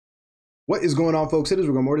What is going on, folks? It is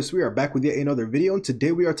Rigor Mortis. We are back with yet another video, and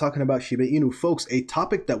today we are talking about Shiba Inu, folks, a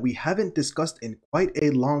topic that we haven't discussed in quite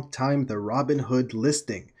a long time, the Robinhood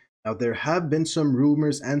listing. Now, there have been some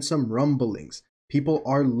rumors and some rumblings. People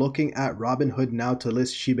are looking at Robinhood now to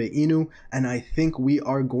list Shiba Inu, and I think we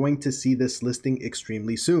are going to see this listing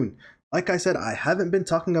extremely soon. Like I said, I haven't been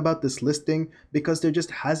talking about this listing because there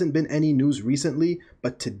just hasn't been any news recently,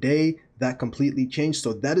 but today that completely changed.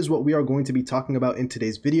 So that is what we are going to be talking about in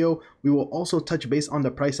today's video. We will also touch base on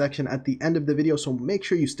the price action at the end of the video, so make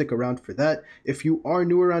sure you stick around for that. If you are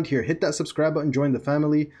new around here, hit that subscribe button, join the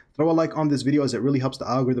family, throw a like on this video as it really helps the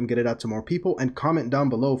algorithm get it out to more people, and comment down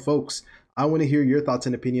below, folks. I want to hear your thoughts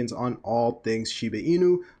and opinions on all things Shiba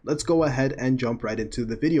Inu. Let's go ahead and jump right into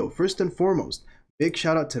the video. First and foremost, big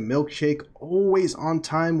shout out to Milkshake, always on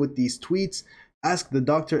time with these tweets. Ask the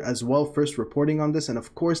Doctor as well, first reporting on this. And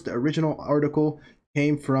of course, the original article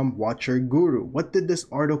came from Watcher Guru. What did this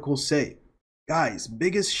article say? Guys,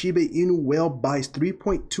 biggest Shiba Inu whale buys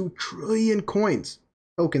 3.2 trillion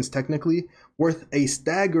tokens technically, worth a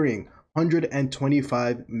staggering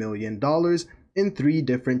 $125 million in 3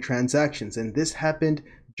 different transactions. And this happened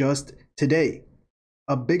just today.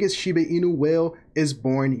 A biggest Shiba Inu whale is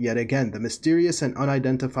born yet again. The mysterious and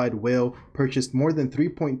unidentified whale purchased more than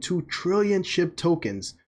 3.2 trillion SHIB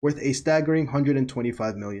tokens, worth a staggering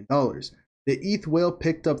 $125 million. The ETH whale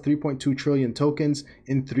picked up 3.2 trillion tokens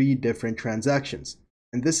in 3 different transactions.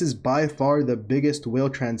 And this is by far the biggest whale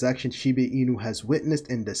transaction Shiba Inu has witnessed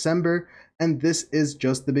in December, and this is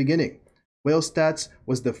just the beginning. Whale Stats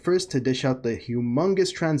was the first to dish out the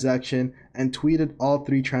humongous transaction and tweeted all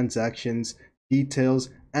 3 transactions details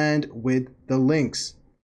and with the links.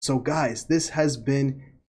 So guys, this has been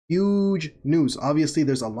huge news. Obviously,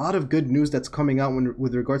 there's a lot of good news that's coming out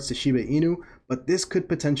with regards to Shiba Inu, but this could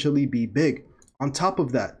potentially be big. On top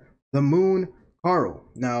of that, the Moon Carl.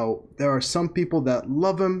 Now, there are some people that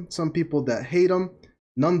love him, some people that hate him.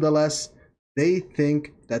 Nonetheless, they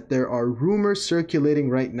think that there are rumors circulating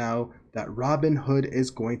right now that Robinhood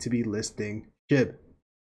is going to be listing Shib.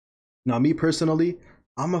 Now, me personally,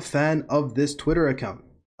 I'm a fan of this Twitter account.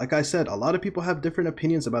 Like I said, a lot of people have different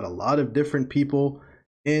opinions about a lot of different people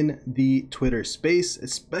in the Twitter space,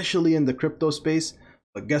 especially in the crypto space.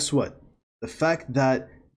 But guess what? The fact that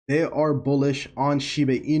they are bullish on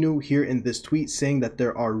Shiba Inu here in this tweet, saying that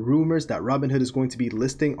there are rumors that Robinhood is going to be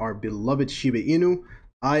listing our beloved Shiba Inu,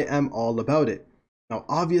 I am all about it. Now,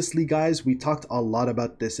 obviously, guys, we talked a lot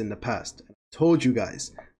about this in the past. I told you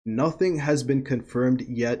guys, nothing has been confirmed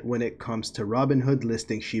yet when it comes to Robinhood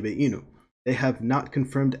listing Shiba Inu. They have not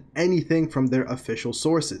confirmed anything from their official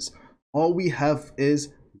sources. All we have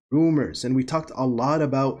is rumors, and we talked a lot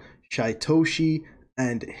about Shytoshi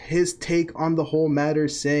and his take on the whole matter,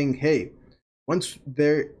 saying, hey, once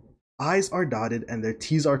their I's are dotted and their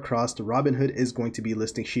T's are crossed, Robinhood is going to be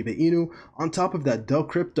listing Shiba Inu. On top of that, Del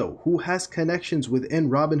Crypto, who has connections within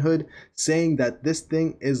Robinhood, saying that this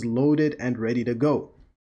thing is loaded and ready to go.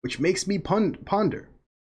 Which makes me ponder,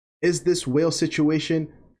 is this whale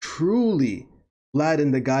situation truly Vlad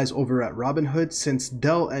and the guys over at Robinhood, since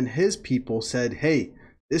Del and his people said, hey,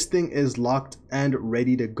 this thing is locked and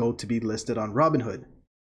ready to go to be listed on Robinhood?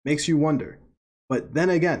 Makes you wonder. But then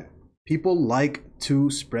again, people like to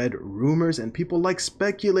spread rumors and people like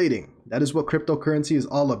speculating. That is what cryptocurrency is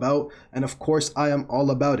all about, and of course I am all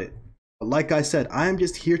about it. But like I said, I am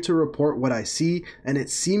just here to report what I see, and it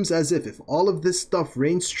seems as if all of this stuff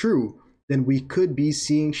reigns true, then we could be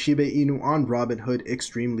seeing Shiba Inu on Robinhood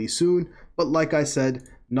extremely soon. But like I said,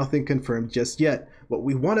 nothing confirmed just yet. What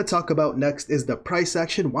we want to talk about next is the price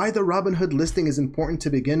action, why the Robinhood listing is important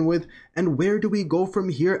to begin with, and where do we go from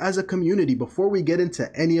here as a community. Before we get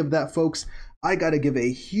into any of that, folks, I gotta give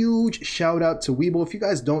a huge shout out to Webull. If you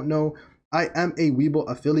guys don't know, I am a Webull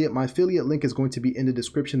affiliate. My affiliate link is going to be in the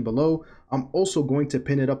description below. I'm also going to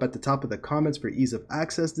pin it up at the top of the comments for ease of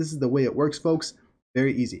access. This is the way it works, folks.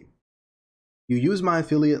 Very easy. You use my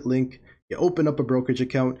affiliate link, you open up a brokerage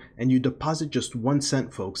account, and you deposit just 1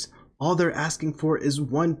 cent, folks. All they're asking for is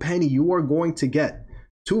 1 penny. You are going to get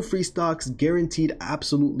 2 free stocks, guaranteed,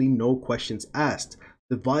 absolutely no questions asked.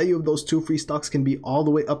 The value of those 2 free stocks can be all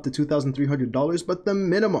the way up to $2,300, but the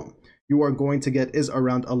minimum you are going to get is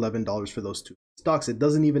around $11 for those 2 stocks. It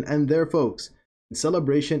doesn't even end there, folks. In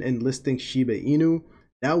celebration and listing Shiba Inu,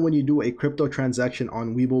 now when you do a crypto transaction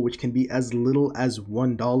on Webull, which can be as little as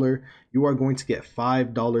 $1, you are going to get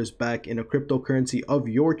 $5 back in a cryptocurrency of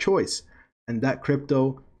your choice, and that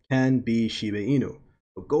crypto can be Shiba Inu.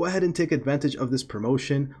 So go ahead and take advantage of this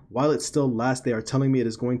promotion while it still lasts. They are telling me it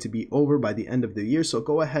is going to be over by the end of the year, so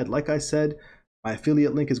go ahead. Like I said, my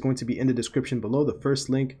affiliate link is going to be in the description below. The first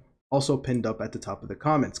link also pinned up at the top of the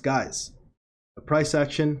comments. Guys, the price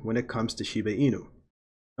action when it comes to Shiba Inu.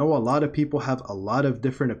 I know a lot of people have a lot of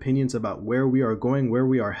different opinions about where we are going, where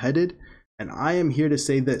we are headed, and I am here to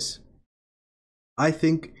say this. I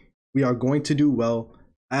think we are going to do well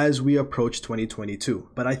as we approach 2022,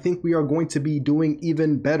 but I think we are going to be doing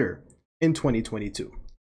even better in 2022.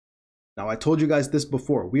 Now, I told you guys this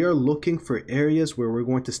before. We are looking for areas where we're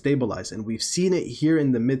going to stabilize, and we've seen it here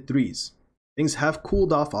in the mid threes. Things have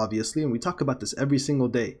cooled off, obviously, and we talk about this every single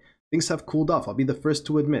day. Things have cooled off. I'll be the first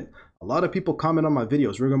to admit. A lot of people comment on my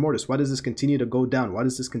videos, rigor mortis, why does this continue to go down? Why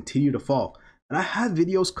does this continue to fall? And I have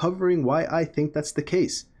videos covering why I think that's the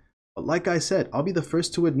case. But like I said, I'll be the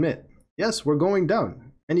first to admit, yes, we're going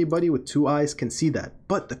down. Anybody with two eyes can see that.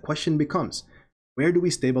 But the question becomes, where do we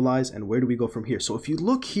stabilize and where do we go from here? So if you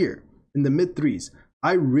look here in the mid threes,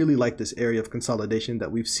 I really like this area of consolidation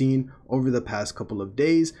that we've seen over the past couple of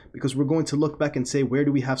days, because we're going to look back and say, where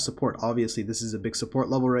do we have support? Obviously, this is a big support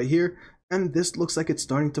level right here, and this looks like it's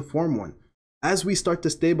starting to form one. As we start to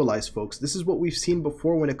stabilize, folks, this is what we've seen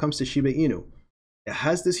before when it comes to Shiba Inu. It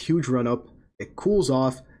has this huge run up, it cools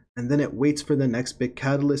off, and then it waits for the next big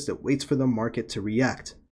catalyst. It waits for the market to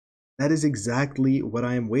react. That is exactly what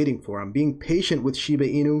I am waiting for. I'm being patient with Shiba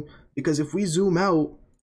Inu, because if we zoom out,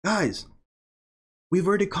 guys, we've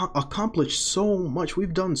already accomplished so much.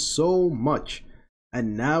 We've done so much.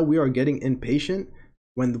 And now we are getting impatient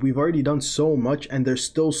when we've already done so much and there's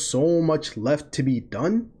still so much left to be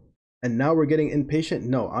done. And now we're getting impatient.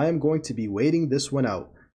 No, I am going to be waiting this one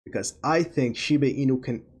out, because I think Shiba Inu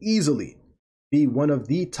can easily be one of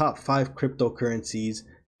the top 5 cryptocurrencies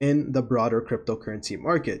in the broader cryptocurrency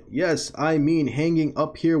market. Yes, I mean hanging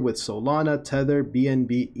up here with Solana, Tether,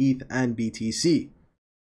 BNB, ETH, and BTC.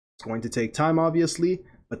 It's going to take time, obviously,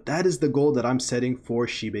 but that is the goal that I'm setting for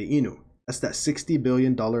Shiba Inu. That's that $60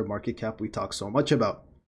 billion market cap we talk so much about.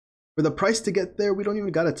 For the price to get there, we don't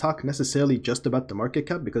even got to talk necessarily just about the market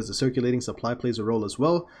cap, because the circulating supply plays a role as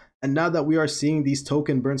well. And now that we are seeing these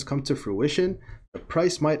token burns come to fruition, the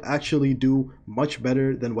price might actually do much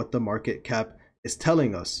better than what the market cap is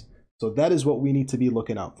telling us. So that is what we need to be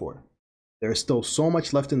looking out for. There is still so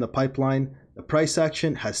much left in the pipeline. The price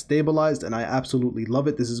action has stabilized, and I absolutely love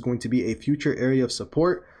it. This is going to be a future area of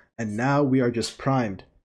support, and now we are just primed.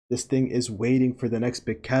 This thing is waiting for the next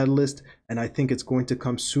big catalyst, and I think it's going to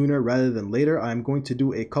come sooner rather than later. I'm going to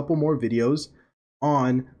do a couple more videos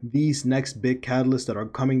on these next big catalysts that are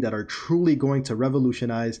coming, that are truly going to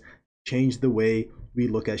revolutionize, change the way we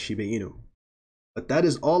look at Shiba Inu. But that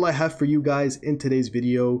is all I have for you guys in today's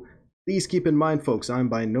video. Please keep in mind, folks, I'm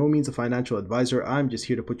by no means a financial advisor. I'm just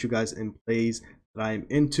here to put you guys in plays that I'm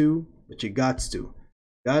into, but you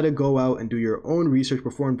gotta go out and do your own research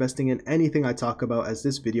before investing in anything I talk about, as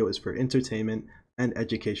this video is for entertainment and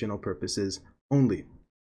educational purposes only.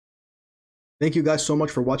 Thank you guys so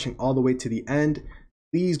much for watching all the way to the end.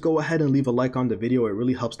 Please go ahead and leave a like on the video. It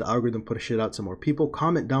really helps the algorithm push it out to more people.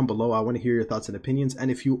 Comment down below. I want to hear your thoughts and opinions.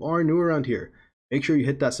 And if you are new around here, make sure you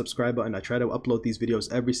hit that subscribe button. I try to upload these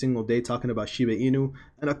videos every single day talking about Shiba Inu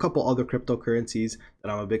and a couple other cryptocurrencies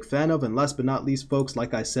that I'm a big fan of. And last but not least, folks,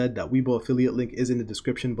 like I said, that Weibo affiliate link is in the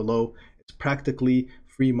description below. It's practically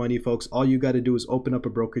free money, folks. All you got to do is open up a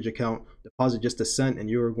brokerage account, deposit just a cent, and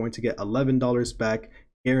you are going to get $11 back,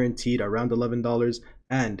 guaranteed, around $11.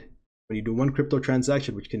 And when you do one crypto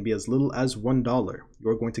transaction, which can be as little as $1,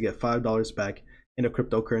 you're going to get $5 back in a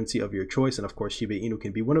cryptocurrency of your choice. And of course, Shiba Inu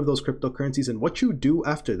can be one of those cryptocurrencies, and what you do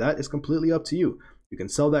after that is completely up to you. You can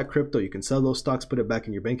sell that crypto, you can sell those stocks, put it back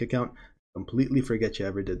in your bank account, completely forget you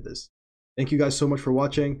ever did this. Thank you guys so much for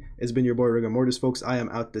watching. It's been your boy Rigor Mortis, folks. I am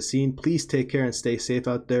out the scene. Please take care and stay safe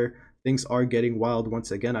out there. Things are getting wild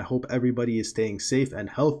once again. I hope everybody is staying safe and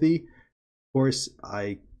healthy. Of course,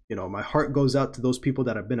 my heart goes out to those people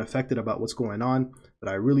that have been affected about what's going on, but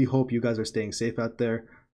I really hope you guys are staying safe out there.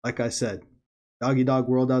 Like I said, doggy dog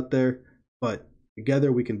world out there, but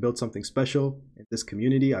together we can build something special in this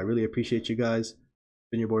community. I really appreciate you guys.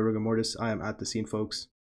 Been your boy Rigor Mortis. I am at the scene, folks.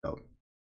 So